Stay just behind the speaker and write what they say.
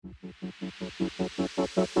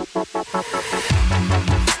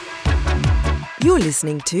You're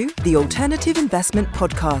listening to the Alternative Investment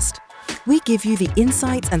Podcast. We give you the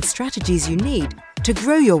insights and strategies you need to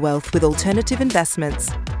grow your wealth with alternative investments.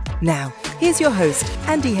 Now, here's your host,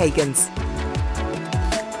 Andy Hagans.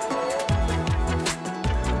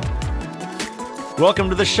 Welcome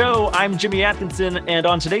to the show. I'm Jimmy Atkinson, and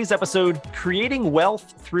on today's episode, creating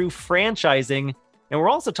wealth through franchising. And we'll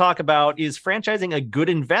also talk about, is franchising a good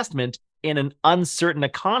investment in an uncertain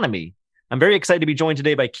economy? I'm very excited to be joined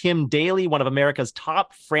today by Kim Daly, one of America's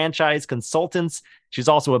top franchise consultants. She's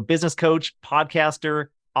also a business coach, podcaster,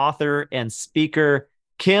 author, and speaker.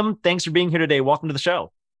 Kim, thanks for being here today. Welcome to the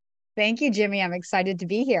show. Thank you, Jimmy. I'm excited to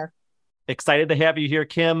be here. Excited to have you here,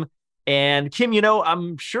 Kim. And Kim,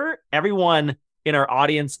 I'm sure everyone in our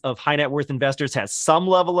audience of high net worth investors has some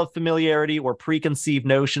level of familiarity or preconceived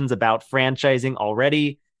notions about franchising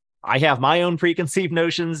already. I have my own preconceived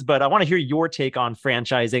notions, but I want to hear your take on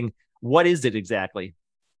franchising. What is it exactly?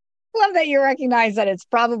 Love that you recognize that it's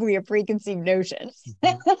probably a preconceived notion. So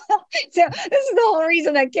this is the whole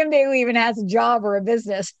reason that Kim Daly even has a job or a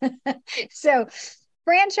business. So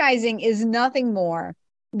franchising is nothing more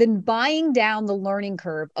than buying down the learning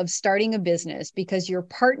curve of starting a business because you're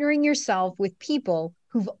partnering yourself with people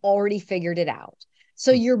who've already figured it out.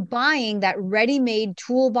 So you're buying that ready-made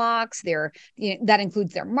toolbox there, that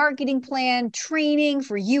includes their marketing plan, training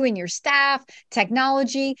for you and your staff,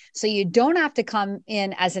 technology. So you don't have to come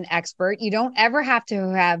in as an expert. You don't ever have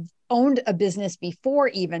to have owned a business before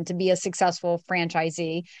even to be a successful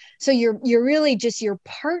franchisee. So you're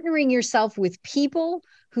partnering yourself with people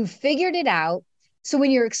who figured it out. So when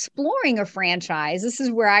you're exploring a franchise, this is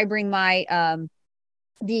where I bring my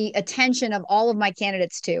the attention of all of my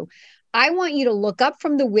candidates to. I want you to look up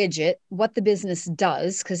from the widget what the business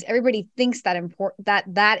does, because everybody thinks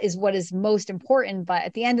that is what is most important. But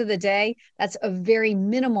at the end of the day, that's of very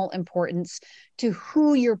minimal importance to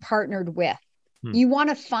who you're partnered with. You want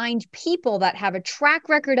to find people that have a track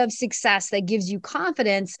record of success that gives you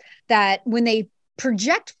confidence that when they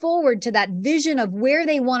project forward to that vision of where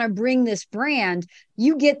they want to bring this brand,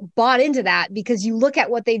 you get bought into that because you look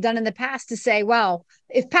at what they've done in the past to say, well,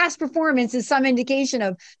 if past performance is some indication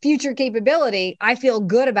of future capability, I feel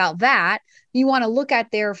good about that. You want to look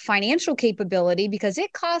at their financial capability because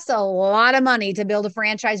it costs a lot of money to build a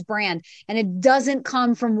franchise brand, and it doesn't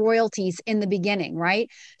come from royalties in the beginning, right?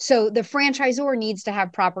 So the franchisor needs to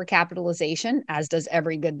have proper capitalization, as does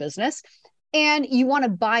every good business. And you want to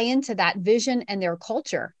buy into that vision and their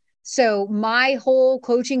culture. So my whole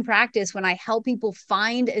coaching practice, when I help people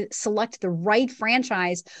select the right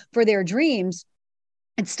franchise for their dreams,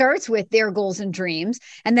 it starts with their goals and dreams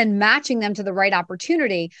and then matching them to the right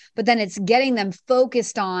opportunity. But then it's getting them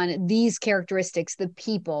focused on these characteristics, the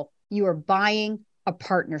people. You are buying a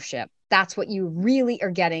partnership. That's what you really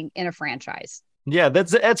are getting in a franchise. Yeah,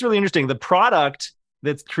 that's really interesting. The product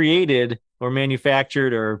that's created or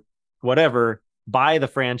manufactured or whatever by the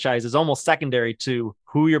franchise is almost secondary to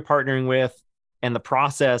who you're partnering with and the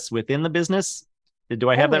process within the business. Do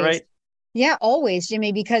I have that right? Yeah, always,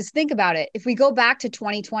 Jimmy, because think about it. If we go back to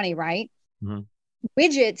 2020, right?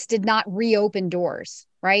 Widgets did not reopen doors,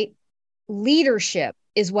 right? Leadership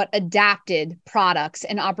is what adapted products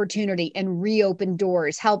and opportunity and reopened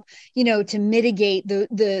doors, help, to mitigate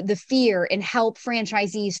the fear and help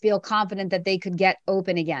franchisees feel confident that they could get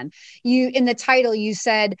open again. In the title, you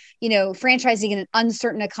said, franchising in an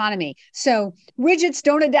uncertain economy. So widgets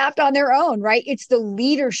don't adapt on their own, right? It's the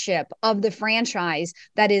leadership of the franchise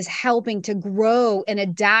that is helping to grow and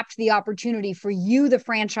adapt the opportunity for you, the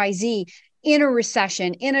franchisee, in a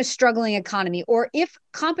recession, in a struggling economy, or if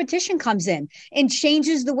competition comes in and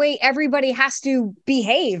changes the way everybody has to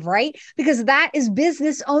behave, right? Because that is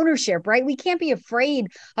business ownership, right? We can't be afraid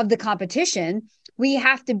of the competition. We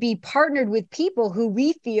have to be partnered with people who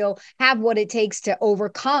we feel have what it takes to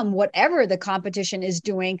overcome whatever the competition is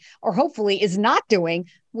doing, or hopefully is not doing,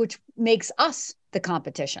 which makes us the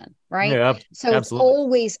competition, right? Yeah, so absolutely. It's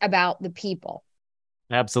always about the people.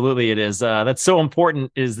 Absolutely, it is. That's so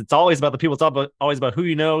important. It's always about the people. It's always about who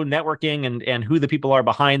you know, networking, and who the people are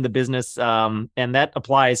behind the business. And that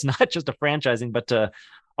applies not just to franchising, but to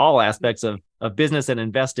all aspects of business and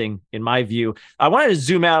investing, in my view. I wanted to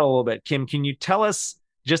zoom out a little bit. Kim, can you tell us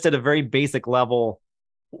just at a very basic level,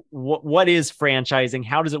 what is franchising?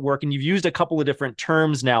 How does it work? And you've used a couple of different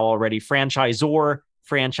terms now already: franchisor,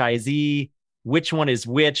 franchisee. Which one is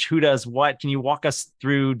which? Who does what? Can you walk us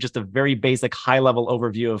through just a very basic high-level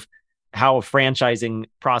overview of how a franchising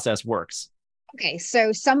process works? Okay,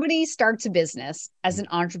 so somebody starts a business as an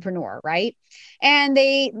entrepreneur, right? And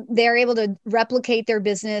they're able to replicate their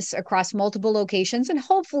business across multiple locations and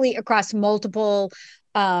hopefully across multiple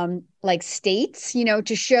like states,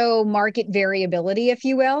 to show market variability, if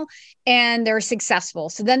you will, and they're successful.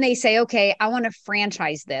 So then they say, okay, I want to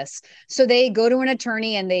franchise this. So they go to an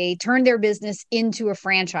attorney and they turn their business into a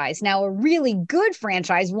franchise. Now, a really good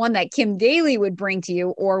franchise, one that Kim Daly would bring to you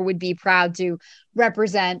or would be proud to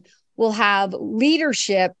represent, will have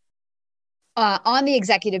leadership on the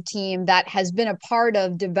executive team that has been a part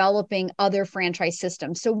of developing other franchise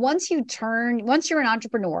systems. So once you're an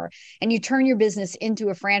entrepreneur and you turn your business into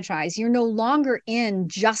a franchise, you're no longer in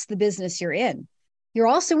just the business you're in. You're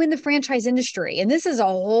also in the franchise industry. And this is a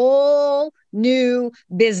whole new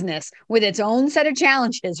business with its own set of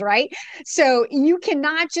challenges, right? So you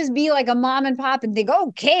cannot just be like a mom and pop and think,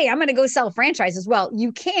 okay, I'm going to go sell franchises. Well,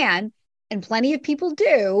 you can, and plenty of people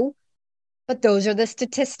do, but those are the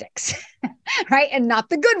statistics, right? And not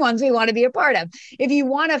the good ones we want to be a part of. If you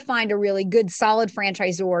want to find a really good, solid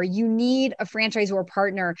franchisor, you need a franchisor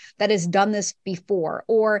partner that has done this before,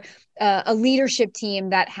 or a leadership team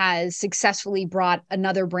that has successfully brought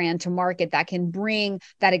another brand to market that can bring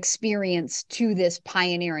that experience to this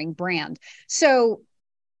pioneering brand. So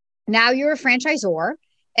now you're a franchisor,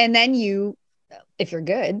 and then if you're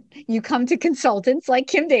good, you come to consultants like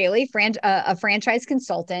Kim Daly, a franchise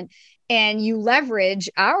consultant, and you leverage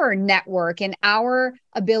our network and our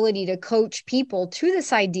ability to coach people to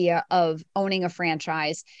this idea of owning a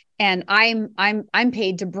franchise. And I'm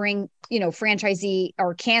paid to bring, franchisee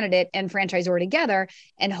or candidate and franchisor together,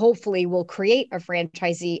 and hopefully we'll create a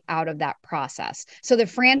franchisee out of that process. So the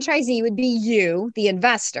franchisee would be you, the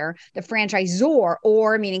investor. The franchisor,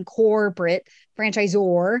 or meaning corporate,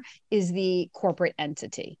 franchisor is the corporate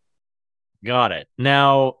entity. Got it.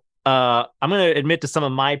 Now, I'm going to admit to some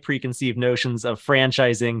of my preconceived notions of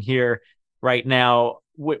franchising here right now.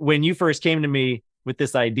 When you first came to me with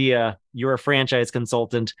this idea, you're a franchise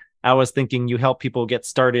consultant. I was thinking you help people get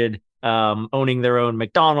started owning their own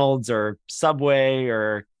McDonald's or Subway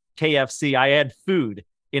or KFC. I had food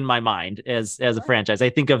in my mind as a franchise.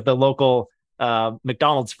 I think of the local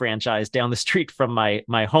McDonald's franchise down the street from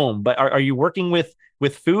my home. But are you working with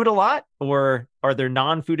food a lot, or are there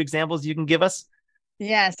non-food examples you can give us?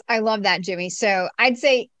 Yes, I love that, Jimmy. So I'd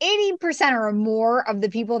say 80% or more of the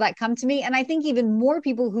people that come to me, and I think even more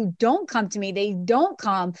people who don't come to me, they don't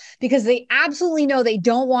come because they absolutely know they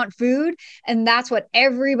don't want food. And that's what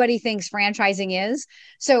everybody thinks franchising is.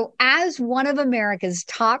 So as one of America's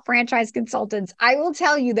top franchise consultants, I will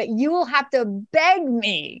tell you that you will have to beg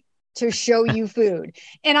me to show you food.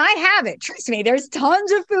 And I have it. Trust me, there's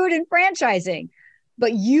tons of food in franchising.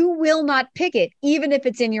 But you will not pick it, even if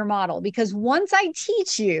it's in your model, because once I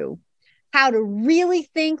teach you how to really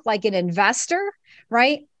think like an investor,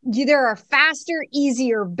 right? There are faster,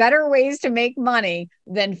 easier, better ways to make money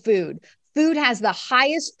than food. Food has the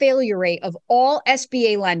highest failure rate of all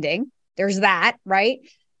SBA lending. There's that, right?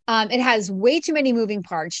 It has way too many moving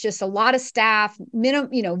parts, just a lot of staff,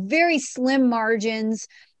 very slim margins,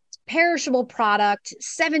 perishable product,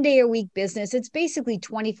 7-day-a-week business. It's basically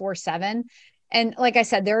 24/7. And like I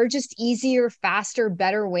said, there are just easier, faster,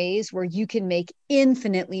 better ways where you can make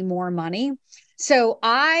infinitely more money. So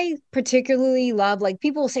I particularly love, like,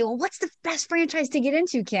 people will say, well, what's the best franchise to get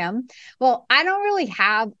into, Kim? Well, I don't really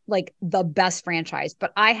have like the best franchise,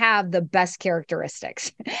 but I have the best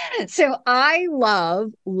characteristics. So I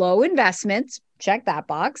love low investments. Check that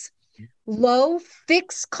box. Low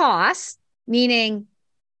fixed costs, meaning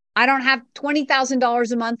I don't have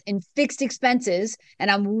 $20,000 a month in fixed expenses,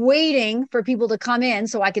 and I'm waiting for people to come in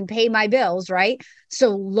so I can pay my bills, right? So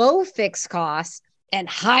low fixed costs and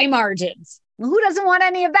high margins. Who doesn't want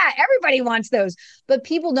any of that? Everybody wants those. But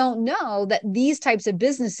people don't know that these types of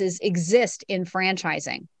businesses exist in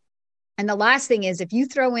franchising. And the last thing is, if you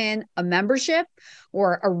throw in a membership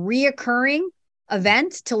or a reoccurring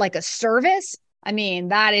event to like a service, I mean,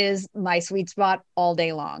 that is my sweet spot all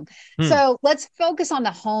day long. So let's focus on the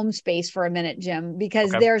home space for a minute, Jim, because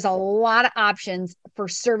there's a lot of options for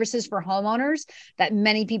services for homeowners that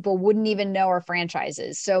many people wouldn't even know are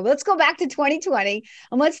franchises. So let's go back to 2020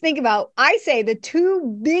 and let's think about, I say the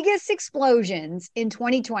two biggest explosions in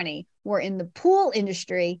 2020 were in the pool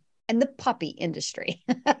industry and the puppy industry.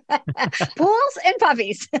 Pools and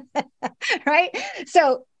puppies, right?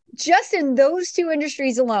 So just in those two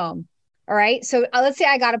industries alone. All right. So let's say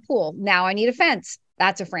I got a pool. Now I need a fence.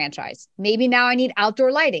 That's a franchise. Maybe now I need outdoor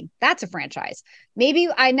lighting. That's a franchise. Maybe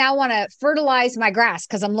I now want to fertilize my grass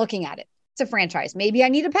because I'm looking at it. It's a franchise. Maybe I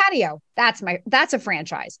need a patio. That's a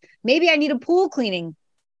franchise. Maybe I need a pool cleaning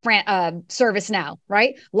service now,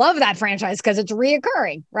 right? Love that franchise because it's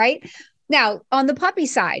reoccurring, right? Now, on the puppy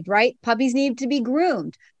side, right? Puppies need to be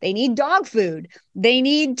groomed. They need dog food. They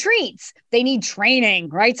need treats. They need training,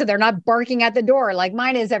 right? So they're not barking at the door like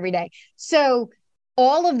mine is every day. So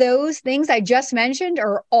all of those things I just mentioned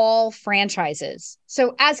are all franchises.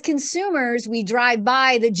 So as consumers, we drive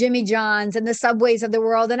by the Jimmy Johns and the Subways of the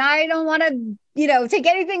world, and I don't want to, take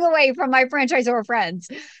anything away from my franchisor friends,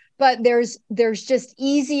 but there's just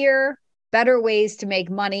easier, better ways to make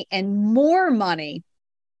money and more money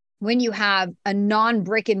when you have a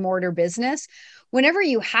non-brick and mortar business. Whenever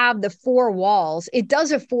you have the four walls, it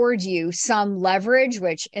does afford you some leverage,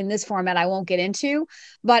 which in this format I won't get into.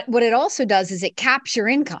 But what it also does is it caps your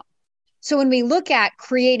income. So when we look at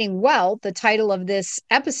creating wealth, the title of this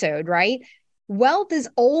episode, right? Wealth is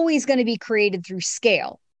always going to be created through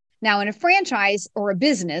scale. Now, in a franchise or a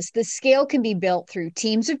business, the scale can be built through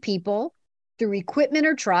teams of people, through equipment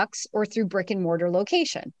or trucks, or through brick and mortar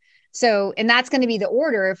location. So, and that's going to be the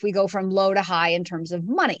order if we go from low to high in terms of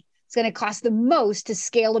money. It's going to cost the most to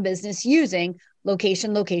scale a business using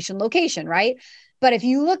location, location, location, right? But if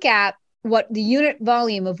you look at what the unit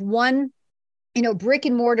volume of one, brick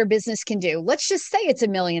and mortar business can do, let's just say it's $1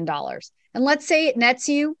 million. And let's say it nets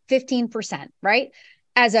you 15%, right?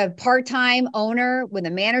 As a part-time owner with a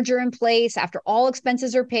manager in place, after all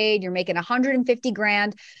expenses are paid, you're making 150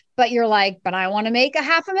 grand, but you're like, but I want to make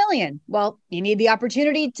 $500,000. Well, you need the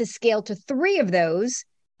opportunity to scale to 3 of those,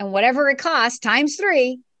 and whatever it costs times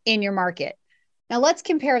 3 in your market. Now let's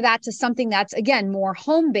compare that to something that's, again, more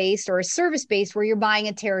home-based or a service-based where you're buying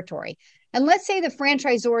a territory. And let's say the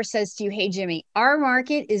franchisor says to you, hey, Jimmy, our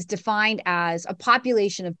market is defined as a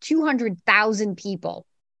population of 200,000 people.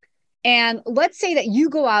 And let's say that you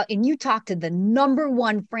go out and you talk to the number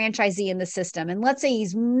one franchisee in the system. And let's say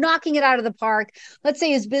he's knocking it out of the park. Let's say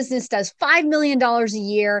his business does $5 million a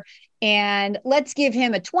year. And let's give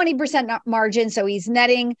him a 20% margin. So he's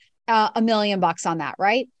netting $1 million on that,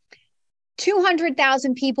 right?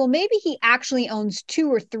 200,000 people, maybe he actually owns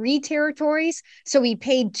 2 or 3 territories. So he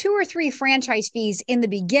paid 2 or 3 franchise fees in the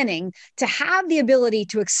beginning to have the ability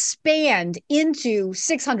to expand into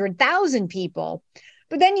 600,000 people.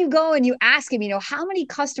 But then you go and you ask him, how many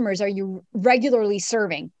customers are you regularly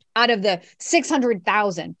serving out of the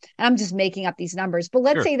 600,000? And I'm just making up these numbers. But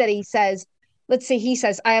let's say that he says,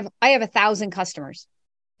 I have 1,000 customers.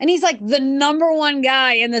 And he's like the number one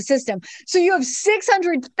guy in the system. So you have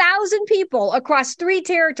 600,000 people across 3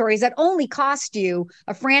 territories that only cost you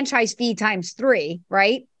a franchise fee times 3,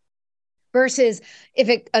 right? Versus if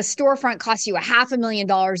a storefront costs you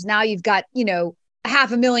 $500,000, now you've got,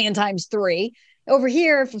 $500,000 times 3. Over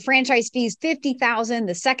here, if a franchise fee is $50,000,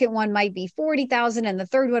 the second one might be $40,000, and the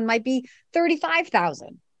third one might be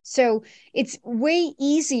 $35,000. So it's way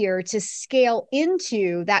easier to scale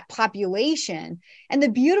into that population. And the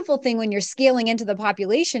beautiful thing when you're scaling into the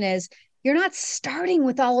population is you're not starting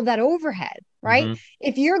with all of that overhead, right? Mm-hmm.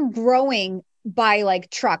 If you're growing by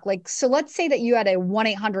truck, so let's say that you had a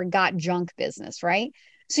 1-800-GOT-JUNK business, right?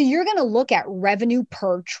 So you're going to look at revenue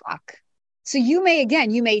per truck. So you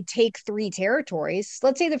may take 3 territories.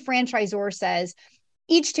 Let's say the franchisor says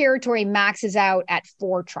each territory maxes out at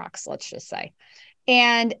 4 trucks, let's just say.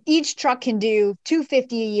 And each truck can do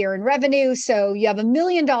 $250 a year in revenue. So you have $1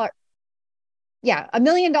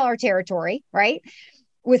 million territory, right?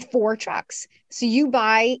 With 4 trucks. So you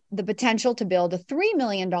buy the potential to build a $3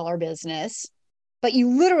 million business, but you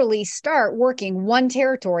literally start working 1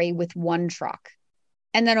 territory with 1 truck.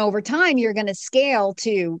 And then over time, you're going to scale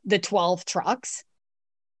to the 12 trucks,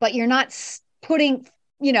 but you're not putting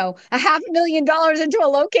 $500,000 into a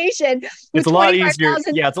location. It's a lot easier.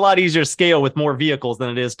 Yeah, it's a lot easier to scale with more vehicles than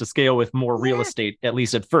it is to scale with more real estate, at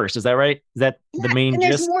least at first. Is that right? Is that the main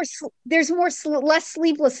gist? There's less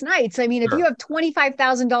sleepless nights. I mean, if you have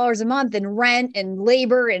 $25,000 a month in rent and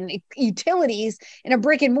labor and utilities in a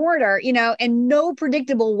brick and mortar, and no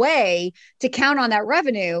predictable way to count on that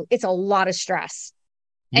revenue, it's a lot of stress.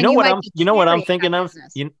 You know what I'm thinking of?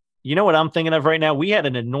 You know what I'm thinking of right now? We had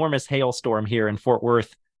an enormous hailstorm here in Fort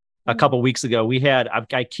Worth a couple weeks ago. We had,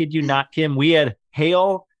 I kid you not, Kim, we had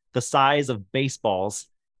hail the size of baseballs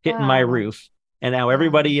hitting my roof. And now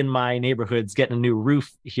everybody in my neighborhood's getting a new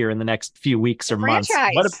roof here in the next few weeks or months.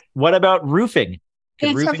 What about roofing?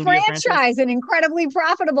 It's a franchise, an incredibly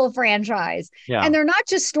profitable franchise. Yeah. And they're not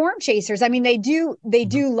just storm chasers. I mean, they do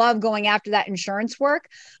love going after that insurance work,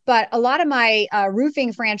 but a lot of my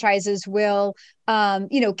roofing franchises will,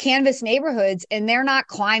 canvas neighborhoods, and they're not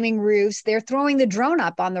climbing roofs. They're throwing the drone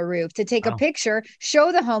up on the roof to take a picture,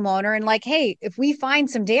 show the homeowner, and hey, if we find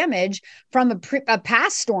some damage from a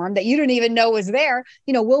past storm that you didn't even know was there,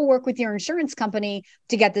 we'll work with your insurance company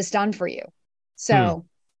to get this done for you. So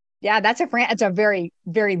Yeah, it's a very,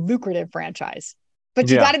 very lucrative franchise. But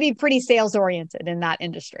you got Yeah. to be pretty sales oriented in that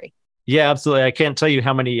industry. Yeah, absolutely. I can't tell you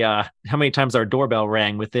how many times our doorbell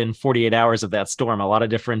rang within 48 hours of that storm. A lot of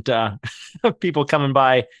different people coming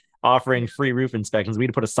by offering free roof inspections. We had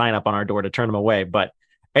to put a sign up on our door to turn them away. But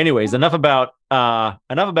anyways, enough about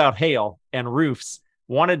hail and roofs.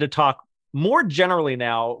 Wanted to talk more generally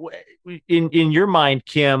now. In your mind,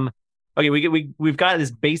 Kim. Okay, we've got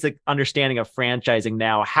this basic understanding of franchising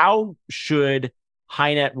now. How should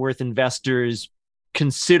high net worth investors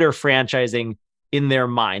consider franchising in their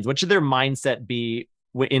minds? What should their mindset be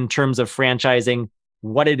in terms of franchising,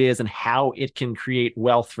 what it is and how it can create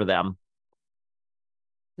wealth for them?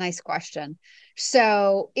 Nice question.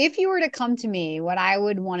 So, if you were to come to me, what I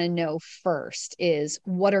would want to know first is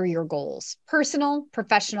what are your goals? Personal,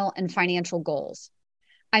 professional, and financial goals.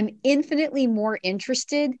 I'm infinitely more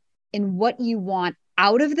interested in what you want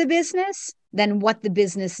out of the business than what the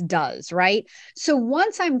business does, right? So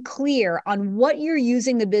once I'm clear on what you're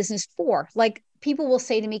using the business for, like people will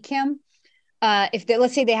say to me, Kim, if they,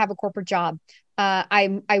 let's say they have a corporate job,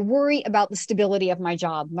 I worry about the stability of my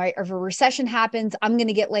job. If a recession happens, I'm going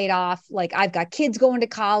to get laid off. Like I've got kids going to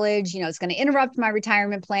college, it's going to interrupt my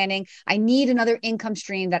retirement planning. I need another income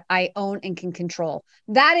stream that I own and can control.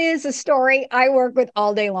 That is a story I work with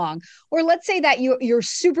all day long. Or let's say that you're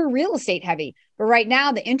super real estate heavy, but right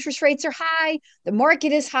now the interest rates are high, the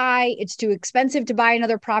market is high, it's too expensive to buy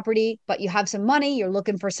another property, but you have some money, you're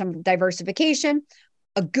looking for some diversification.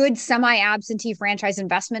 A good semi-absentee franchise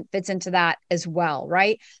investment fits into that as well,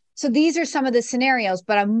 right? So these are some of the scenarios,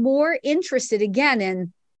 but I'm more interested again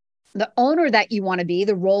in the owner that you want to be,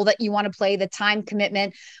 the role that you want to play, the time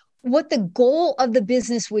commitment, what the goal of the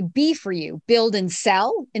business would be for you. Build and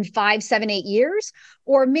sell in 5, 7, 8 years,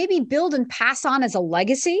 or maybe build and pass on as a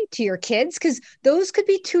legacy to your kids, because those could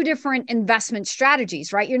be two different investment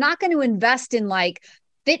strategies, right? You're not going to invest in like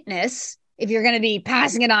fitness if you're going to be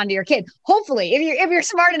passing it on to your kid. Hopefully, if you're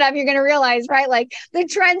smart enough, you're going to realize, right, like the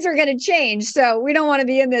trends are going to change. So we don't want to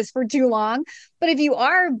be in this for too long. But if you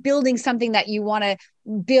are building something that you want to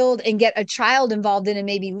build and get a child involved in and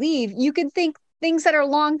maybe leave, you could think things that are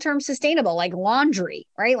long-term sustainable, like laundry,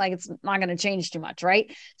 right? Like it's not going to change too much,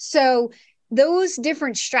 right? So those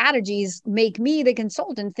different strategies make me, the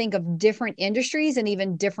consultant, think of different industries and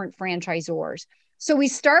even different franchisors. So we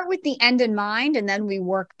start with the end in mind and then we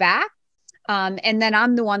work back. And then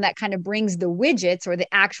I'm the one that kind of brings the widgets or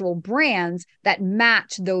the actual brands that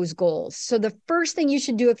match those goals. So the first thing you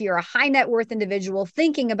should do if you're a high net worth individual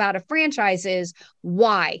thinking about a franchise is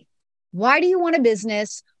why? Why do you want a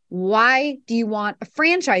business? Why do you want a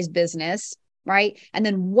franchise business? Right. And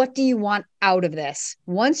then what do you want out of this?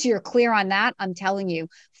 Once you're clear on that, I'm telling you,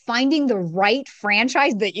 finding the right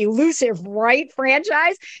franchise, the elusive right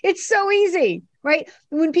franchise, it's so easy, right?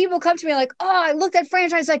 When people come to me like, oh, I looked at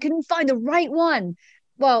franchise, I couldn't find the right one.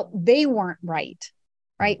 Well, they weren't right,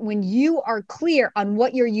 right? When you are clear on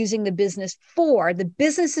what you're using the business for, the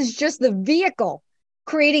business is just the vehicle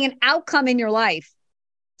creating an outcome in your life.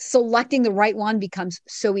 Selecting the right one becomes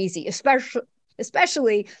so easy,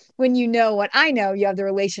 especially when you know what I know, you have the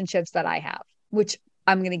relationships that I have, which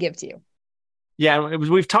I'm going to give to you. Yeah,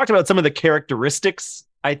 we've talked about some of the characteristics,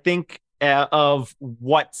 I think, of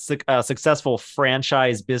what a successful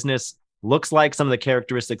franchise business looks like, some of the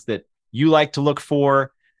characteristics that you like to look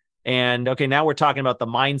for. And okay, now we're talking about the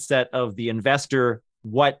mindset of the investor,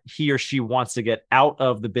 what he or she wants to get out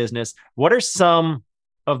of the business. What are some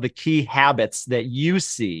of the key habits that you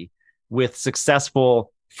see with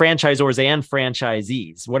successful franchisors and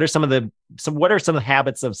franchisees? What are some of the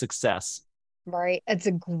habits of success? Right. It's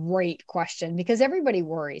a great question because everybody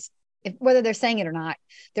worries. Whether they're saying it or not,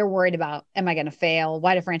 they're worried about, am I going to fail?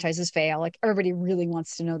 Why do franchises fail? Like everybody really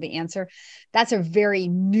wants to know the answer. That's a very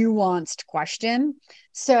nuanced question.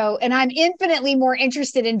 So, and I'm infinitely more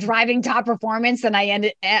interested in driving top performance than I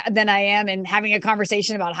am in having a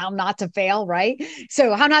conversation about how not to fail, right?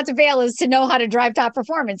 So how not to fail is to know how to drive top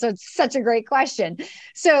performance. So it's such a great question.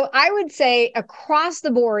 So I would say across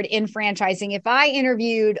the board in franchising, if I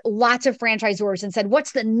interviewed lots of franchisors and said,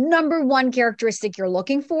 what's the number one characteristic you're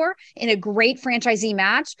looking for in a great franchisee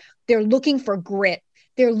match? They're looking for grit.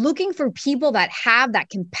 They're looking for people that have that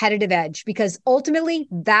competitive edge because ultimately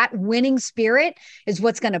that winning spirit is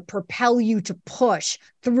what's going to propel you to push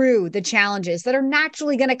through the challenges that are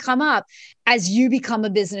naturally going to come up as you become a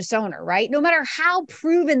business owner, right? No matter how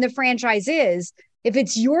proven the franchise is, if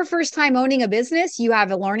it's your first time owning a business, you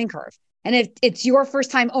have a learning curve. And if it's your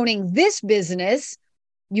first time owning this business,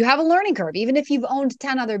 you have a learning curve, even if you've owned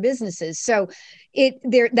 10 other businesses. So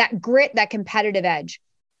that grit, that competitive edge.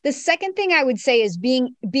 The second thing I would say is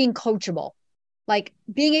being coachable. like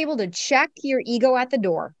being able to check your ego at the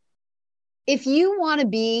door. If you want to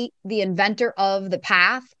be the inventor of the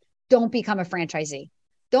path, don't become a franchisee.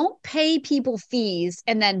 Don't pay people fees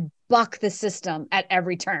and then buck the system at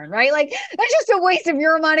every turn, right? Like that's just a waste of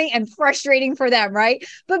your money and frustrating for them, right?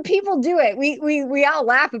 But people do it. We all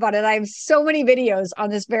laugh about it. I have so many videos on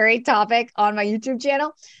this very topic on my YouTube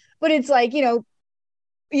channel, but it's like,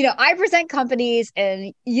 I present companies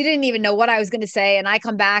and you didn't even know what I was going to say. And I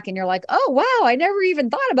come back and you're like, oh, wow, I never even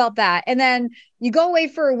thought about that. And then you go away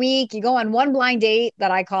for a week, you go on one blind date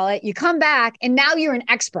that I call it, you come back and now you're an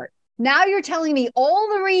expert. Now you're telling me all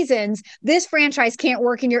the reasons this franchise can't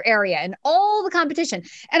work in your area and all the competition.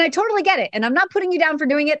 And I totally get it. And I'm not putting you down for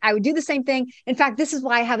doing it. I would do the same thing. In fact, this is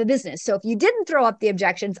why I have a business. So if you didn't throw up the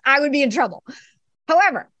objections, I would be in trouble.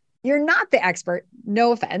 However, you're not the expert.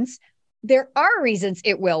 No offense. There are reasons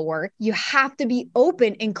it will work. You have to be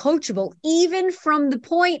open and coachable, even from the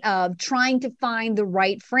point of trying to find the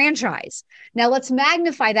right franchise. Now, let's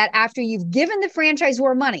magnify that after you've given the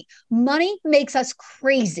franchisor money. Money makes us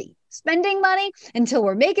crazy. Spending money until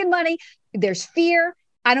we're making money. There's fear.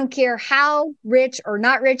 I don't care how rich or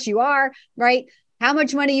not rich you are, right? How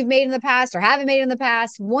much money you've made in the past or haven't made in the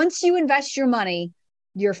past. Once you invest your money,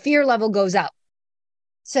 your fear level goes up.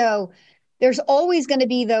 So there's always going to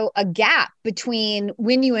be, though, a gap between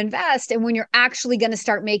when you invest and when you're actually going to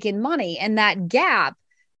start making money. And that gap,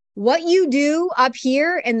 what you do up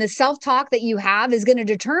here and the self-talk that you have is going to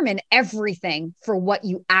determine everything for what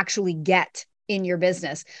you actually get in your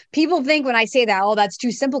business. People think when I say that, oh, that's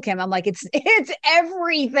too simple, Kim. I'm like, it's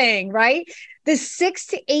everything, right? The 6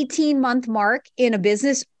 to 18 month mark in a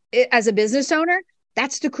business as a business owner,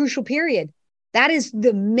 that's the crucial period. That is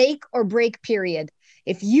the make or break period.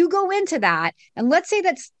 If you go into that, and let's say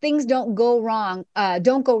that things don't go right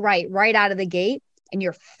out of the gate, and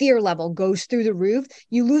your fear level goes through the roof,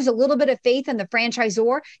 you lose a little bit of faith in the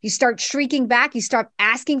franchisor, you start shrieking back, you start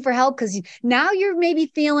asking for help because now you're maybe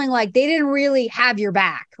feeling like they didn't really have your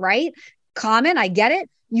back, right? Common, I get it.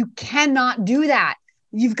 You cannot do that.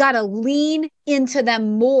 You've got to lean into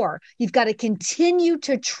them more. You've got to continue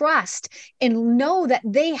to trust and know that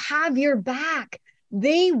they have your back.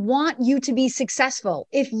 They want you to be successful.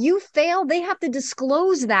 If you fail, they have to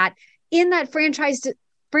disclose that in that franchise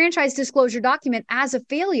disclosure document as a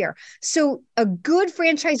failure. So a good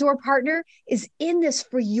franchisor partner is in this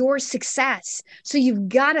for your success. So you've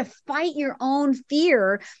got to fight your own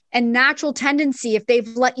fear and natural tendency, if they've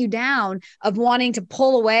let you down, of wanting to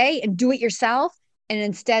pull away and do it yourself and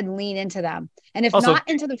instead lean into them. And if Also, not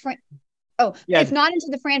into the if not into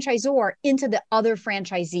the franchisor, into the other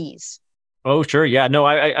franchisees. Oh, sure. Yeah. No,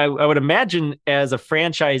 I would imagine as a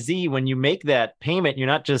franchisee, when you make that payment, you're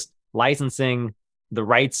not just licensing the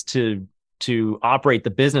rights to operate the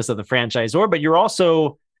business of the franchisor, but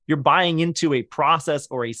you're buying into a process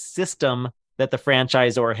or a system that the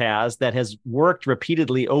franchisor has that has worked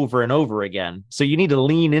repeatedly over and over again. So you need to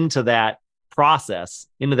lean into that process,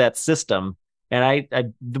 into that system.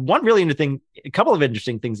 And the one really interesting, a couple of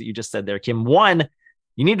interesting things that you just said there, Kim. One,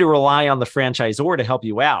 you need to rely on the franchisor to help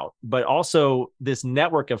you out, but also this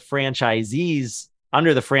network of franchisees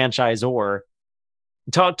under the franchisor.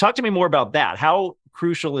 Talk to me more about that. How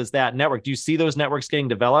crucial is that network? Do you see those networks getting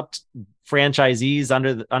developed? Franchisees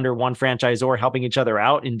under one franchisor helping each other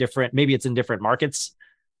out in maybe it's in different markets?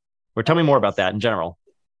 Or tell me more about that in general.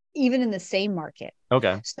 Even in the same market.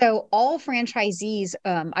 Okay. So all franchisees,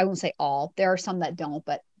 I won't say all, there are some that don't,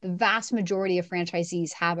 but the vast majority of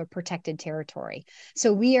franchisees have a protected territory.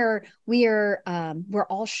 So we're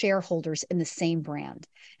all shareholders in the same brand.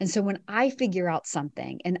 And so when I figure out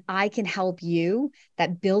something and I can help you,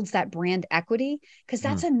 that builds that brand equity, because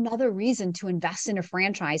that's another reason to invest in a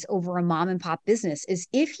franchise over a mom and pop business, is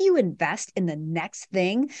if you invest in the next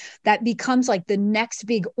thing that becomes like the next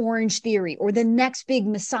big Orange Theory or the next big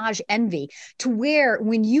Massage Envy, to where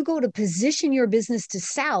when you go to position your business to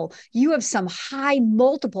sell, you have some high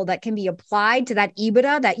multiple that can be applied to that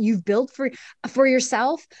EBITDA that you've built for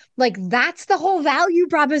yourself. Like that's the whole value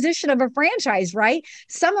proposition of a franchise, right?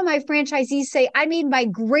 Some of my franchisees say, I made my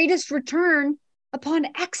greatest return upon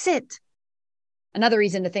exit. Another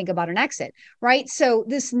reason to think about an exit, right? So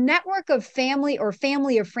this network of family of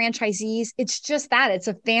franchisees, it's just that, it's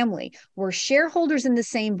a family. We're shareholders in the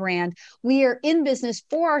same brand. We are in business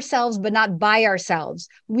for ourselves, but not by ourselves.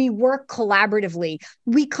 We work collaboratively.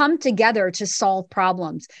 We come together to solve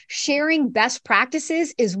problems. Sharing best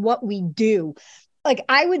practices is what we do. Like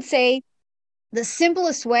I would say the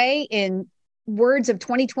simplest way in words of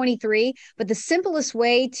 2023, but the simplest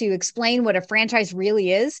way to explain what a franchise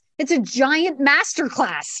really is, it's a giant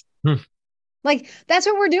masterclass. Like that's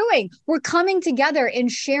what we're doing. We're coming together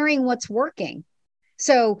and sharing what's working.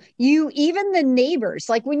 So even the neighbors,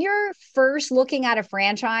 like when you're first looking at a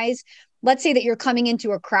franchise, let's say that you're coming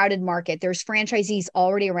into a crowded market, there's franchisees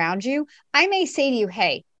already around you. I may say to you,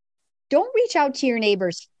 hey, don't reach out to your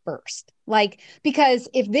neighbors first. Like, because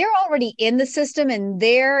if they're already in the system and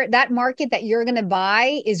that market that you're going to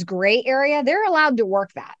buy is gray area, they're allowed to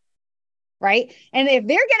work that. Right. And if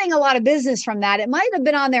they're getting a lot of business from that, it might have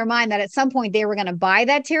been on their mind that at some point they were going to buy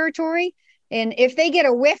that territory. And if they get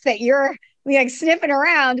a whiff that you're like sniffing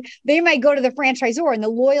around, they might go to the franchisor and the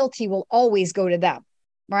loyalty will always go to them.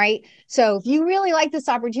 Right. So if you really like this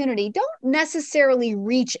opportunity, don't necessarily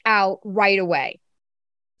reach out right away.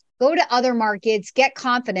 Go to other markets, get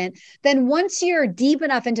confident. Then once you're deep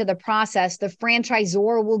enough into the process, the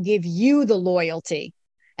franchisor will give you the loyalty.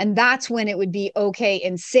 And that's when it would be okay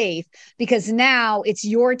and safe, because now it's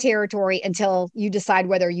your territory until you decide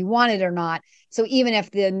whether you want it or not. So even if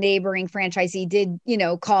the neighboring franchisee did,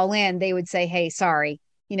 call in, they would say, hey, sorry,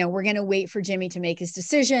 we're going to wait for Jimmy to make his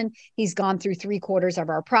decision. He's gone through 3/4 of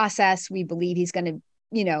our process. We believe he's going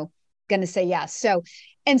to say yes. So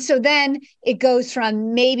then it goes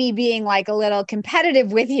from maybe being like a little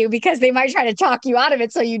competitive with you because they might try to talk you out of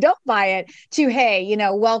it so you don't buy it, to, hey,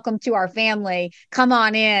 welcome to our family. Come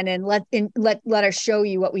on in and let us show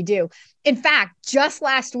you what we do. In fact, just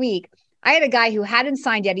last week, I had a guy who hadn't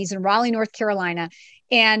signed yet. He's in Raleigh, North Carolina.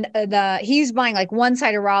 And he's buying like one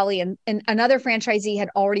side of Raleigh, and another franchisee had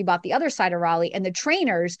already bought the other side of Raleigh. And the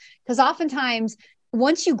trainers, because oftentimes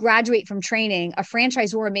once you graduate from training, a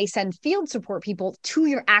franchisor may send field support people to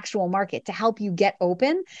your actual market to help you get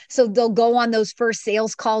open. So they'll go on those first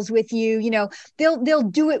sales calls with you. They'll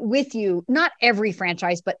do it with you. Not every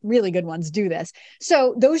franchise, but really good ones do this.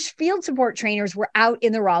 So those field support trainers were out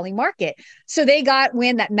in the Raleigh market. So they got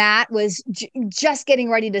wind that Matt was just getting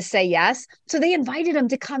ready to say yes. So they invited him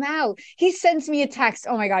to come out. He sends me a text.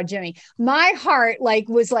 Oh my God, Jimmy, my heart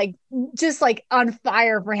was just on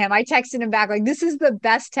fire for him. I texted him back like, this is the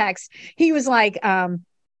best text. He was like,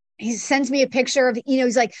 he sends me a picture of,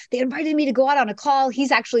 he's like, they invited me to go out on a call.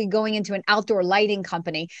 He's actually going into an outdoor lighting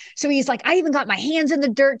company. So he's like, I even got my hands in the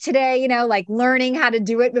dirt today, like learning how to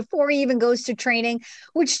do it before he even goes to training,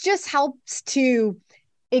 which just helps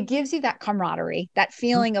it gives you that camaraderie, that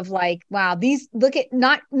feeling of like, wow, look at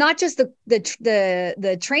not just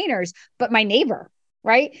the trainers, but my neighbor,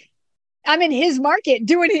 right? I'm in his market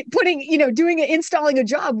installing a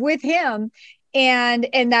job with him. And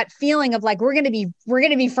that feeling of like, we're going to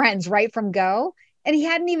be friends right from go. And he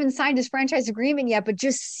hadn't even signed his franchise agreement yet, but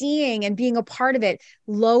just seeing and being a part of it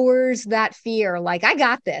lowers that fear. Like, I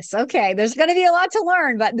got this. Okay. There's going to be a lot to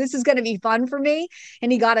learn, but this is going to be fun for me.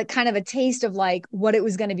 And he got a kind of a taste of like what it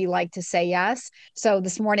was going to be like to say yes. So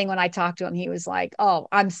this morning when I talked to him, he was like, oh,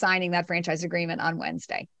 I'm signing that franchise agreement on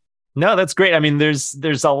Wednesday. No, that's great. I mean, there's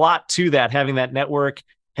a lot to that, having that network,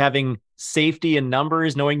 having safety in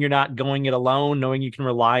numbers, knowing you're not going it alone, knowing you can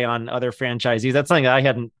rely on other franchisees. That's something that I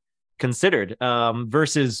hadn't considered,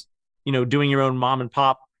 versus, doing your own mom and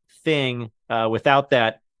pop thing without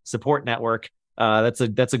that support network. That's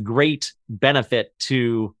a great benefit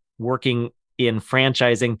to working in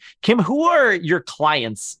franchising. Kim, who are your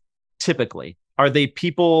clients typically? Are they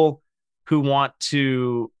people who want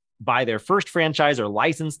to buy their first franchise or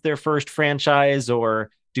license their first franchise,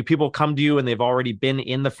 or do people come to you and they've already been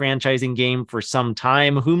in the franchising game for some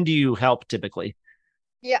time? Whom do you help typically?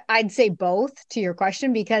 Yeah, I'd say both to your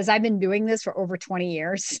question, because I've been doing this for over 20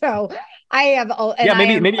 years. So I have,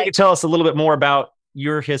 maybe you could tell us a little bit more about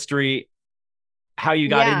your history, how you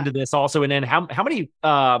got into this also, and then how many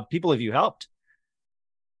people have you helped?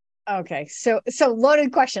 Okay. So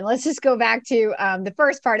loaded question. Let's just go back to the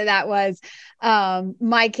first part of that was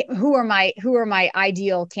who are my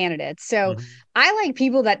ideal candidates. So I like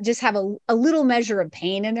people that just have a little measure of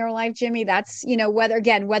pain in their life, Jimmy. That's,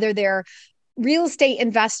 whether they're real estate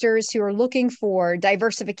investors who are looking for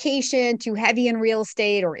diversification, too heavy in real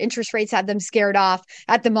estate, or interest rates have them scared off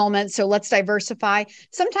at the moment. So let's diversify.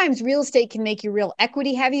 Sometimes real estate can make you real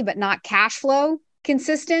equity heavy, but not cash flow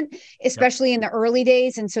consistent, especially in the early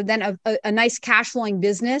days. And so then a nice cash flowing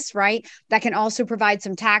business, right, that can also provide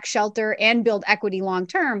some tax shelter and build equity long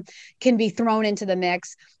term can be thrown into the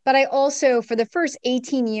mix. But I also, for the first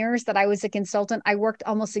 18 years that I was a consultant, I worked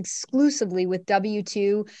almost exclusively with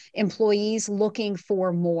W-2 employees looking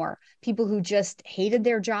for more, people who just hated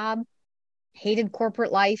their job, hated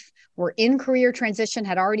corporate life, were in career transition,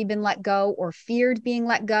 had already been let go or feared being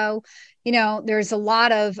let go. There's a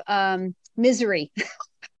lot of misery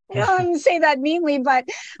don't say that meanly, but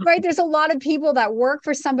right, there's a lot of people that work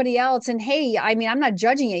for somebody else. And hey, I mean, I'm not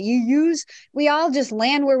judging it. We all just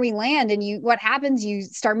land where we land. And what happens? You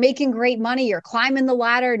start making great money, you're climbing the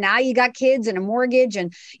ladder. Now you got kids and a mortgage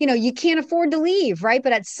and, you can't afford to leave, right?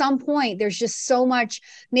 But at some point, there's just so much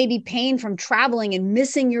maybe pain from traveling and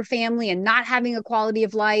missing your family and not having a quality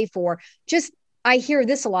of life, or just, I hear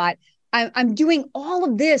this a lot. I'm doing all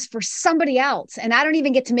of this for somebody else, and I don't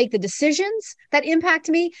even get to make the decisions that impact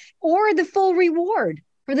me or the full reward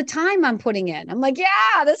for the time I'm putting in. I'm like,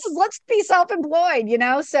 yeah, let's be self-employed,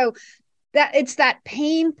 So that it's that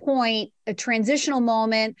pain point, a transitional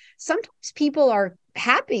moment. Sometimes people are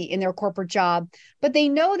happy in their corporate job, but they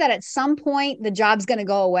know that at some point the job's going to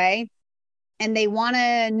go away and they want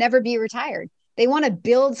to never be retired. They want to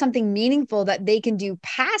build something meaningful that they can do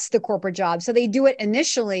past the corporate job. So they do it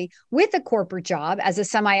initially with a corporate job as a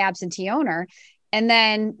semi-absentee owner. And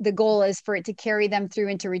then the goal is for it to carry them through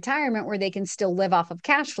into retirement where they can still live off of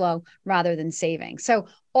cash flow rather than saving. So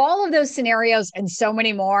all of those scenarios and so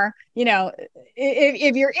many more,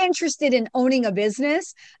 if you're interested in owning a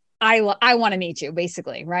business, I want to meet you,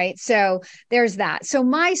 basically, right? So there's that. So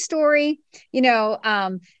my story,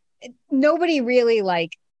 nobody really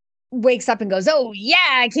wakes up and goes, oh yeah,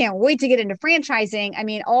 I can't wait to get into franchising. I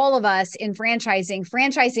mean, all of us in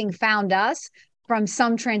franchising found us from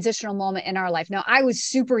some transitional moment in our life. Now, I was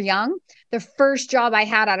super young. The first job I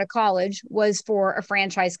had out of college was for a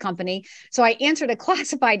franchise company. So I answered a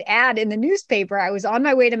classified ad in the newspaper. I was on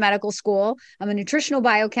my way to medical school. I'm a nutritional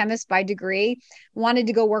biochemist by degree, wanted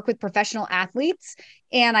to go work with professional athletes.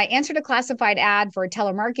 And I answered a classified ad for a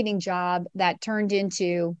telemarketing job that turned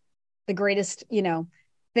into the greatest,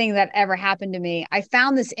 thing that ever happened to me. I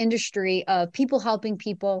found this industry of people helping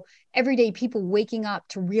people, everyday people waking up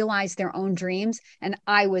to realize their own dreams, and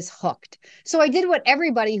I was hooked. So I did what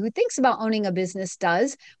everybody who thinks about owning a business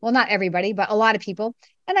does. Well, not everybody, but a lot of people.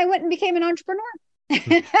 And I went and became an entrepreneur.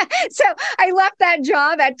 So I left that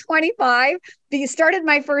job at 25, started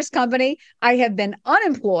my first company. I have been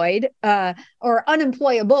unemployed or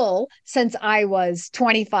unemployable since I was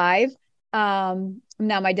 25.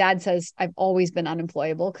 Now my dad says I've always been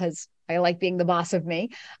unemployable because I like being the boss of me.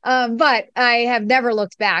 But I have never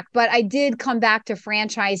looked back. But I did come back to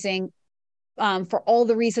franchising for all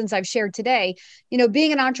the reasons I've shared today.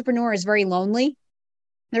 Being an entrepreneur is very lonely.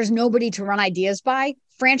 There's nobody to run ideas by.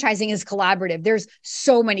 Franchising is collaborative. There's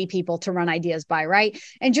so many people to run ideas by, right?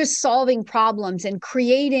 And just solving problems and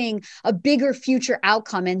creating a bigger future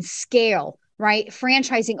outcome and scale. Right?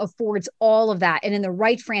 Franchising affords all of that, and in the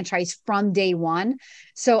right franchise from day one.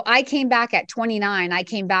 So I came back at 29. I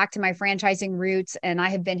came back to my franchising roots, and I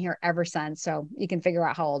have been here ever since. So you can figure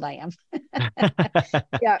out how old I am.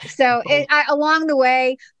 Yeah. So along the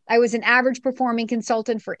way, I was an average performing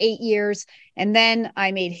consultant for 8 years. And then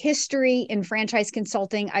I made history in franchise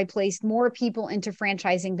consulting. I placed more people into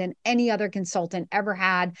franchising than any other consultant ever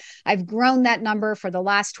had. I've grown that number for the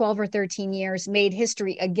last 12 or 13 years, made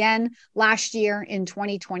history again last year in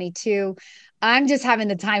 2022. I'm just having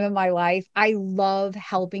the time of my life. I love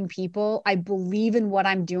helping people. I believe in what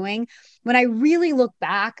I'm doing. When I really look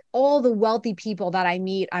back, all the wealthy people that I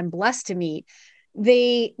meet, I'm blessed to meet,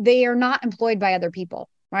 they are not employed by other people.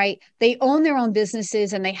 Right? They own their own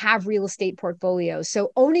businesses and they have real estate portfolios.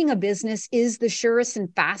 So owning a business is the surest and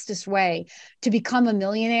fastest way to become a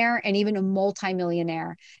millionaire and even a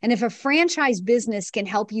multimillionaire. And if a franchise business can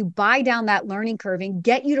help you buy down that learning curve and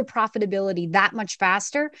get you to profitability that much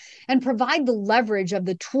faster and provide the leverage of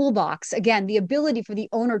the toolbox, again, the ability for the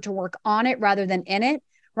owner to work on it rather than in it,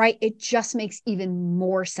 right? It just makes even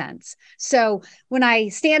more sense. So when I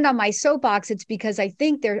stand on my soapbox, it's because I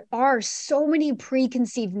think there are so many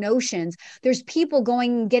preconceived notions. There's people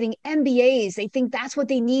getting MBAs. They think that's what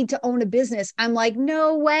they need to own a business. I'm like,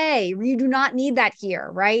 no way. You do not need that here,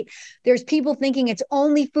 right? There's people thinking it's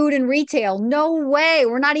only food and retail. No way.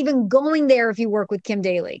 We're not even going there if you work with Kim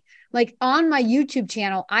Daly. Like on my YouTube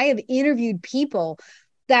channel, I have interviewed people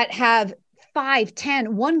that have 5,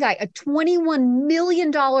 10, one guy, a $21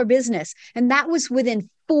 million business. And that was within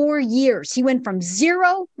 4 years. He went from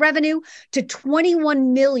zero revenue to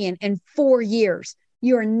 21 million in 4 years.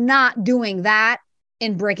 You're not doing that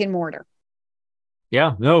in brick and mortar.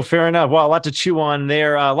 Yeah, no, fair enough. Well, a lot to chew on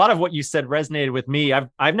there. A lot of what you said resonated with me.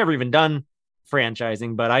 I've never even done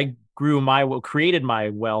franchising, but I grew my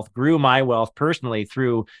wealth personally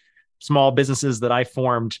through small businesses that I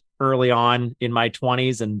formed early on in my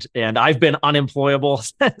 20s. And I've been unemployable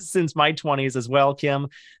since my 20s as well, Kim,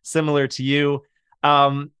 similar to you.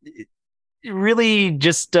 Really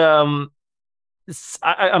just, I'm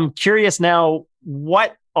curious now,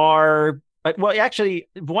 actually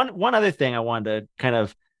one other thing I wanted to kind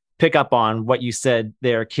of pick up on what you said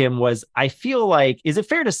there, Kim, was I feel like, is it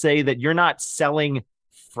fair to say that you're not selling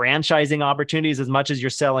franchising opportunities as much as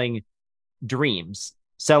you're selling dreams,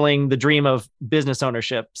 selling the dream of business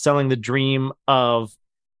ownership, selling the dream of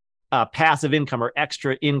passive income or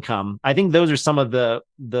extra income? I think those are some of the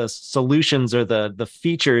solutions or the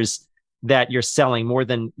features that you're selling more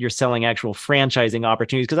than you're selling actual franchising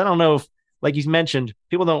opportunities. Because I don't know if, like you mentioned,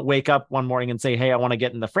 people don't wake up one morning and say, "Hey, I want to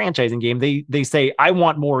get in the franchising game." They say, "I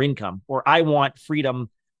want more income," or "I want freedom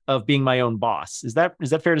of being my own boss." Is that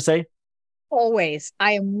fair to say? Always.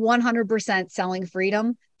 I am 100% selling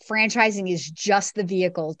freedom. Franchising is just the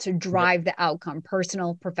vehicle to drive the outcome,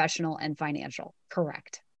 personal, professional, and financial.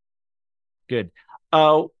 Correct. Good.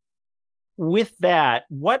 With that,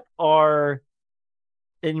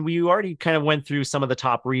 and we already kind of went through some of the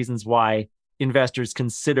top reasons why investors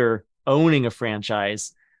consider owning a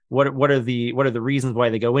franchise. What are the reasons why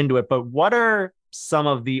they go into it? But what are some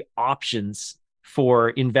of the options for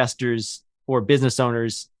investors or business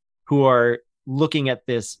owners who are looking at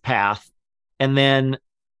this path? And then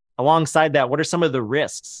alongside that, what are some of the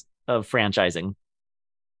risks of franchising?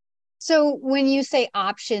 So when you say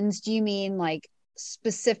options, do you mean like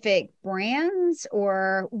specific brands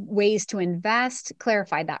or ways to invest?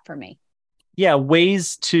 Clarify that for me. Yeah,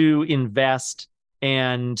 ways to invest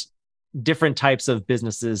and different types of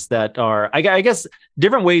businesses that are, I guess,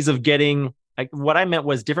 different ways of getting. What I meant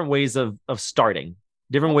was different ways of starting,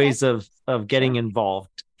 different ways of getting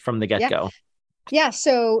involved from the get-go. Yeah.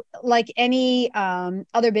 So like any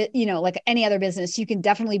other bit, like any other business, you can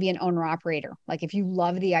definitely be an owner operator. Like if you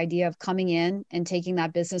love the idea of coming in and taking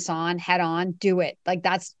that business on head on, do it. Like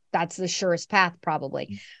that's the surest path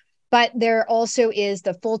probably. But there also is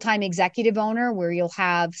the full-time executive owner where you'll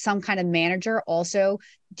have some kind of manager also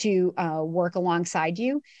to work alongside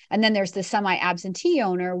you. And then there's the semi-absentee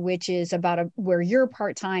owner, which is where you're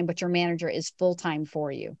part-time, but your manager is full-time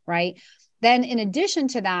for you, right? Then in addition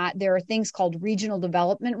to that, there are things called regional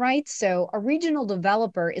development rights. So a regional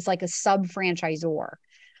developer is like a sub-franchisor.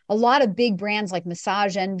 A lot of big brands like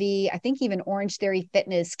Massage Envy, I think even Orange Theory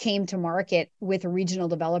Fitness came to market with a regional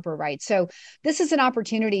developer right. So this is an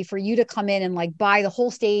opportunity for you to come in and like buy the whole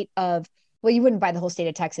state of, well, you wouldn't buy the whole state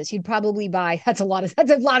of Texas. You'd probably buy, that's a lot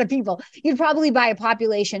of people. You'd probably buy a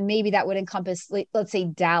population, maybe that would encompass, let's say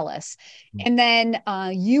Dallas. And then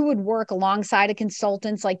you would work alongside of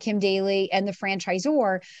consultants like Kim Daly and the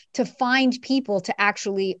franchisor to find people to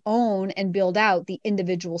actually own and build out the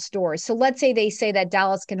individual stores. So let's say they say that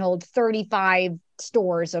Dallas can hold 35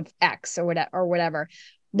 stores of X or whatever.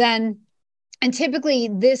 And typically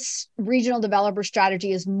this regional developer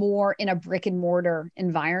strategy is more in a brick and mortar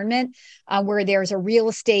environment where there's a real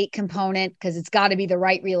estate component because it's got to be the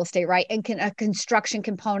right real estate, right? And a construction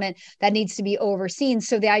component that needs to be overseen.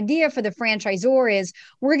 So the idea for the franchisor is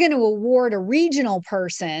we're going to award a regional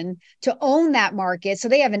person to own that market. So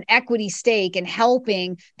they have an equity stake in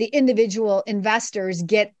helping the individual investors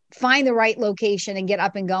find the right location and get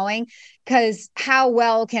up and going. Because how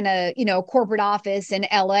well can a corporate office in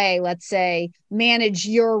LA, let's say, manage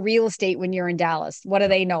your real estate when you're in Dallas? What do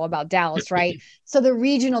they know about Dallas, right? So the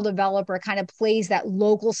regional developer kind of plays that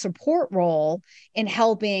local support role in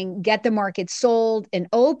helping get the market sold and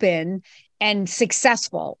open and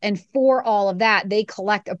successful. And for all of that, they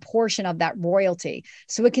collect a portion of that royalty.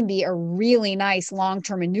 So it can be a really nice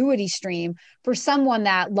long-term annuity stream for someone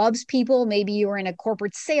that loves people. Maybe you were in a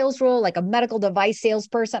corporate sales role, like a medical device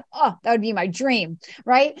salesperson. Oh, that would be my dream,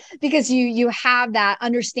 right? Because you have that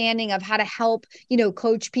understanding of how to help,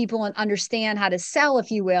 coach people and understand how to sell, if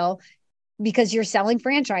you will, because you're selling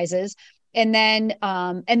franchises. And then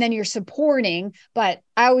you're supporting. But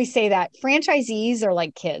I always say that franchisees are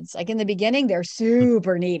like kids. Like in the beginning, they're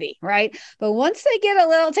super needy, right? But once they get a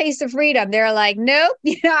little taste of freedom, they're like, nope.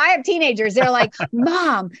 I have teenagers. They're like,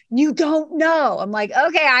 Mom, you don't know. I'm like,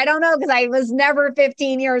 okay, I don't know because I was never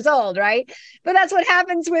 15 years old, right? But that's what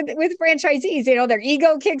happens with franchisees. Their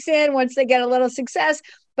ego kicks in once they get a little success.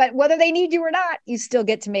 But whether they need you or not, you still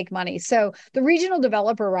get to make money. So the regional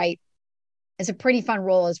developer right is a pretty fun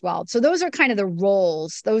role as well. So those are kind of the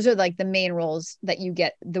roles. Those are like the main roles that you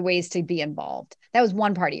get, the ways to be involved. That was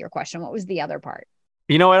one part of your question. What was the other part?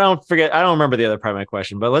 I don't remember the other part of my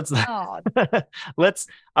question, but let's,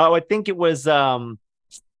 I think it was, what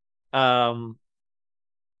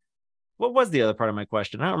was the other part of my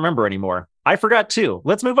question? I don't remember anymore. I forgot too.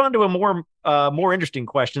 Let's move on to a more interesting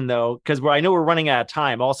question though, because I know we're running out of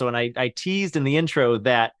time also. And I teased in the intro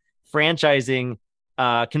that franchising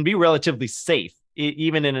can be relatively safe,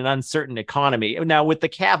 even in an uncertain economy. Now, with the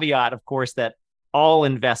caveat, of course, that all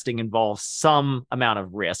investing involves some amount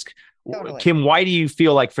of risk. Totally. Kim, why do you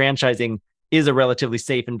feel like franchising is a relatively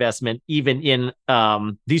safe investment, even in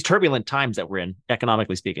these turbulent times that we're in,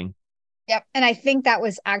 economically speaking. Yep. And I think that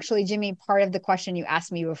was actually, Jimmy, part of the question you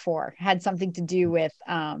asked me before had something to do with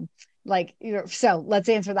so let's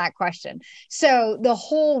answer that question. So the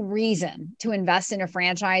whole reason to invest in a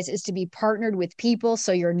franchise is to be partnered with people.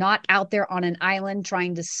 So you're not out there on an island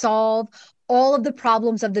trying to solve all of the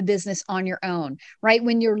problems of the business on your own, right?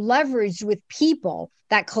 When you're leveraged with people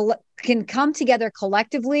that can come together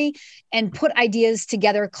collectively and put ideas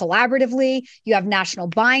together collaboratively, you have national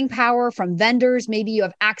buying power from vendors. Maybe you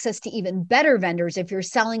have access to even better vendors if you're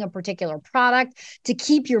selling a particular product to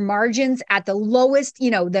keep your margins at the lowest,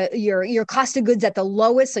 your cost of goods at the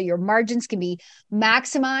lowest, so your margins can be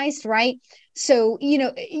maximized, right? So,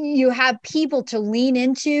 you have people to lean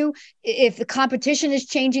into if the competition is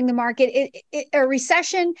changing the market. A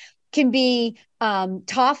recession can be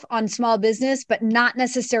tough on small business, but not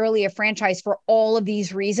necessarily a franchise for all of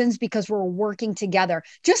these reasons, because we're working together,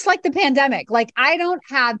 just like the pandemic. Like, I don't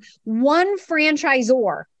have one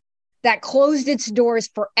franchisor that closed its doors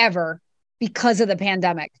forever because of the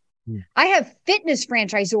pandemic. I have fitness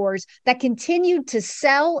franchisors that continued to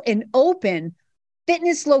sell and open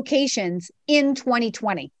fitness locations in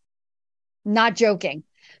 2020. Not joking,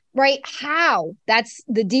 right? How? That's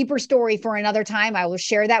the deeper story for another time. I will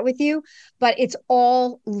share that with you, but it's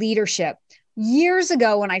all leadership. Years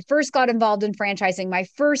ago, when I first got involved in franchising, my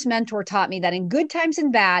first mentor taught me that in good times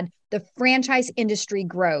and bad, the franchise industry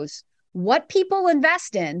grows. What people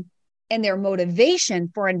invest in and their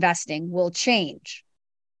motivation for investing will change,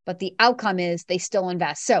 but the outcome is they still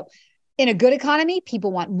invest. So in a good economy,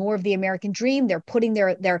 people want more of the American dream. They're putting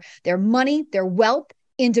their money, their wealth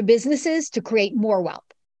into businesses to create more wealth.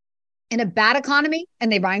 In a bad economy,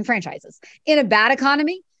 and they're buying franchises. In a bad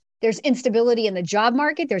economy, there's instability in the job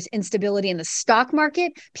market. There's instability in the stock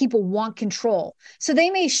market. People want control. So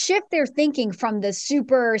they may shift their thinking from the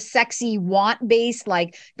super sexy want based,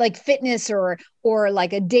 like fitness or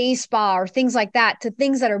like a day spa or things like that, to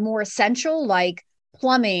things that are more essential, like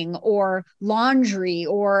plumbing or laundry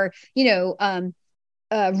or,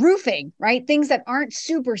 roofing, right? Things that aren't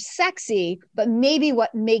super sexy, but maybe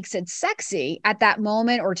what makes it sexy at that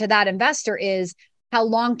moment or to that investor is how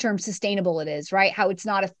long-term sustainable it is, right? How it's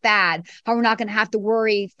not a fad, how we're not going to have to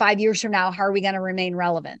worry 5 years from now, how are we going to remain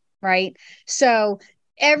relevant, right? So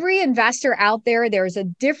every investor out there, there's a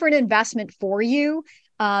different investment for you.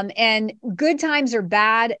 And good times or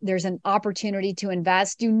bad, there's an opportunity to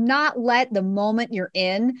invest. Do not let the moment we're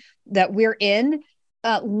in,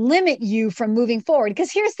 limit you from moving forward.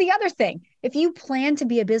 Because here's the other thing. If you plan to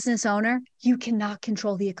be a business owner, you cannot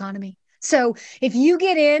control the economy. So if you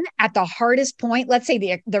get in at the hardest point, let's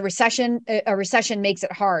say the recession, a recession makes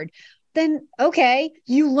it hard, then okay,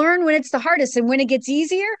 you learn when it's the hardest, and when it gets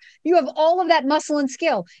easier, you have all of that muscle and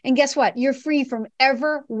skill. And guess what? You're free from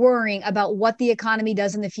ever worrying about what the economy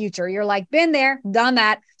does in the future. You're like, been there, done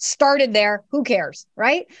that, started there. Who cares,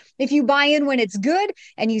 right? If you buy in when it's good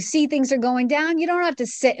and you see things are going down, you don't have to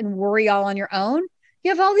sit and worry all on your own.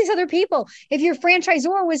 You have all these other people. If your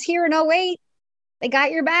franchisor was here in 08, they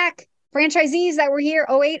got your back. Franchisees that were here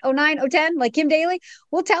 08, 09, 010, like Kim Daly,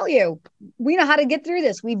 will tell you, we know how to get through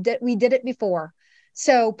this. We did it before.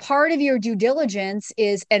 So part of your due diligence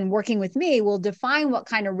is, and working with me will define what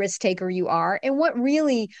kind of risk taker you are and what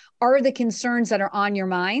really are the concerns that are on your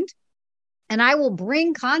mind. And I will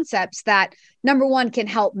bring concepts that, number one, can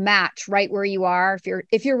help match right where you are.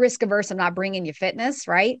 If you're risk averse, I'm not bringing you fitness,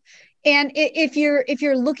 right? And if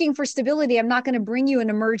you're looking for stability, I'm not going to bring you an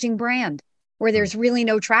emerging brand where there's really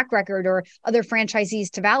no track record or other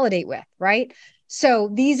franchisees to validate with, right? So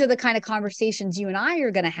these are the kind of conversations you and I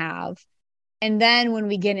are going to have. And then when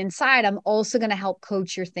we get inside, I'm also going to help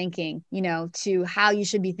coach your thinking, to how you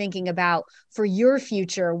should be thinking about for your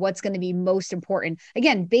future, what's going to be most important.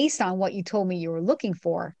 Again, based on what you told me you were looking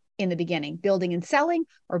for in the beginning, building and selling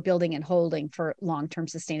or building and holding for long-term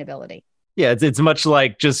sustainability. Yeah, it's much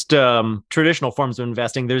like just traditional forms of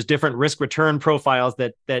investing. There's different risk return profiles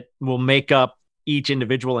that will make up each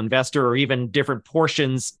individual investor, or even different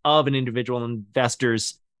portions of an individual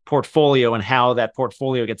investor's portfolio, and how that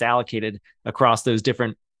portfolio gets allocated across those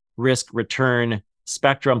different risk return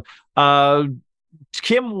spectrum.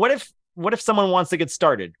 Kim, what if someone wants to get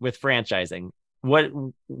started with franchising?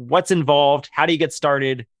 What's involved? How do you get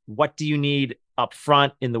started? What do you need up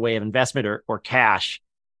front in the way of investment or cash?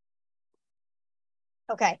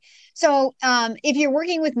 Okay. So if you're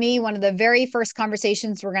working with me, one of the very first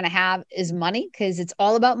conversations we're going to have is money, because it's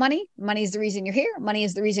all about money. Money is the reason you're here. Money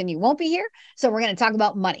is the reason you won't be here. So we're going to talk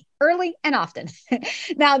about money early and often.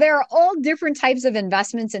 Now, there are all different types of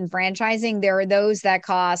investments in franchising. There are those that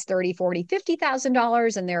cost $30,000, $40,000,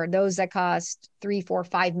 $50,000, and there are those that cost $3, $4,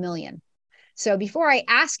 $5 million. So before I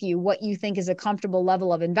ask you what you think is a comfortable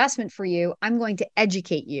level of investment for you, I'm going to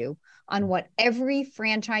educate you on what every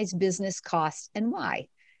franchise business costs and why.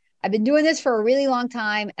 I've been doing this for a really long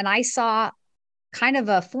time, and I saw kind of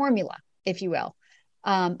a formula, if you will,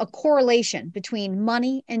 a correlation between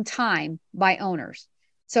money and time by owners.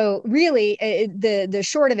 So really, the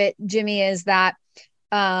short of it, Jimmy, is that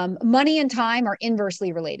money and time are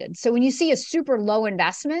inversely related. So when you see a super low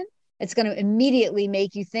investment, it's going to immediately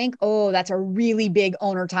make you think, oh, that's a really big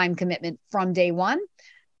owner time commitment from day one.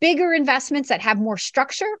 Bigger investments that have more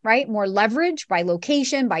structure, right? More leverage by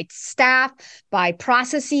location, by staff, by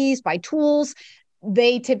processes, by tools,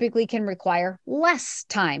 they typically can require less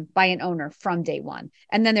time by an owner from day one.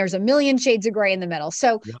 And then there's a million shades of gray in the middle.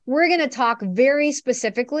 So we're going to talk very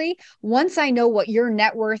specifically. Once I know what your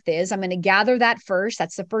net worth is, I'm going to gather that first.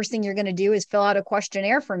 That's the first thing you're going to do is fill out a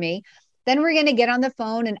questionnaire for me. Then we're going to get on the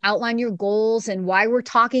phone and outline your goals and why we're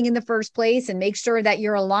talking in the first place and make sure that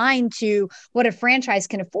you're aligned to what a franchise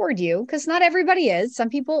can afford you, because not everybody is. Some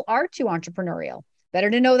people are too entrepreneurial.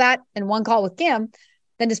 Better to know that in one call with Kim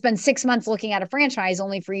than to spend 6 months looking at a franchise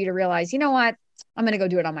only for you to realize, you know what, I'm going to go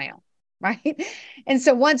do it on my own. Right. And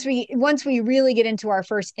so once we really get into our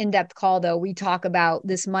first in-depth call, though, we talk about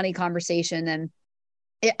this money conversation, and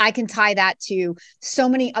I can tie that to so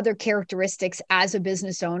many other characteristics as a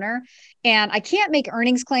business owner. And I can't make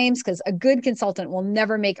earnings claims because a good consultant will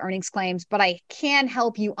never make earnings claims, but I can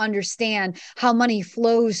help you understand how money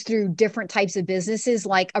flows through different types of businesses,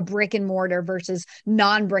 like a brick and mortar versus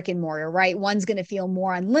non-brick and mortar, right? One's going to feel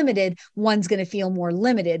more unlimited. One's going to feel more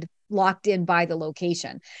limited, locked in by the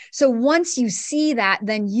location. So once you see that,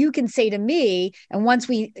 then you can say to me, and once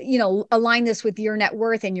we, align this with your net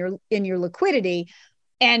worth and your liquidity,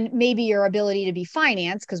 and maybe your ability to be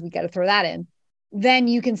financed, because we got to throw that in, then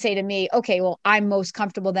you can say to me, okay, well, I'm most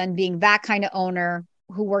comfortable then being that kind of owner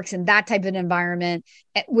who works in that type of an environment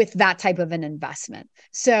with that type of an investment.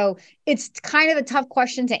 So it's kind of a tough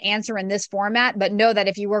question to answer in this format, but know that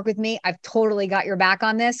if you work with me, I've totally got your back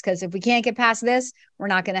on this, because if we can't get past this, we're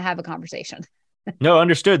not going to have a conversation. No,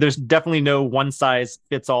 understood. There's definitely no one size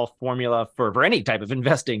fits all formula for any type of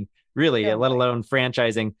investing, really, No, let alone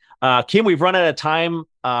franchising. Kim, we've run out of time.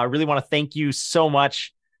 Really want to thank you so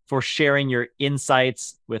much for sharing your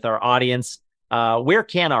insights with our audience. Where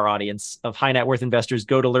can our audience of high net worth investors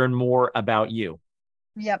go to learn more about you?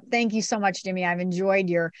 Yep. Thank you so much, Jimmy. I've enjoyed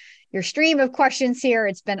your stream of questions here.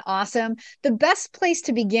 It's been awesome. The best place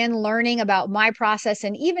to begin learning about my process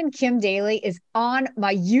and even Kim Daly is on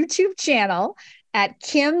my YouTube channel at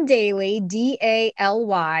Kim Daly, Daly,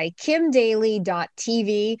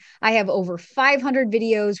 kimdaly.tv. I have over 500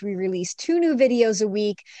 videos. We release 2 new videos a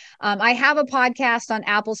week. I have a podcast on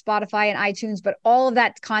Apple, Spotify, and iTunes, but all of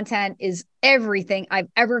that content is everything I've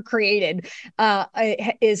ever created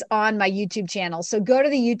is on my YouTube channel. So go to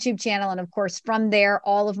the YouTube channel. And of course, from there,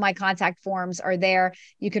 all of my contact forms are there.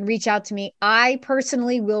 You can reach out to me. I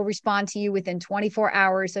personally will respond to you within 24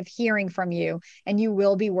 hours of hearing from you, and you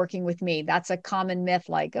will be working with me. That's a common myth,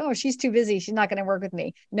 like, oh, she's too busy, she's not going to work with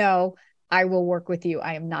me. No, I will work with you.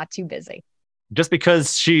 I am not too busy. Just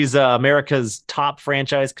because she's America's top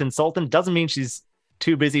franchise consultant doesn't mean she's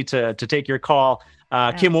too busy to take your call.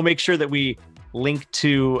 Kim, we'll make sure that we link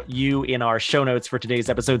to you in our show notes for today's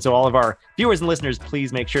episode. So all of our viewers and listeners,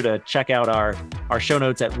 please make sure to check out our show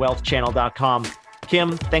notes at wealthchannel.com.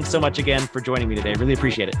 Kim, thanks so much again for joining me today. Really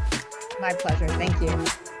appreciate it. My pleasure. Thank you.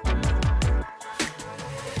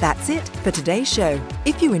 That's it for today's show.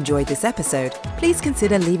 If you enjoyed this episode, please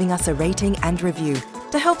consider leaving us a rating and review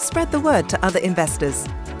to help spread the word to other investors.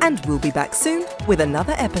 And we'll be back soon with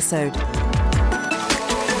another episode.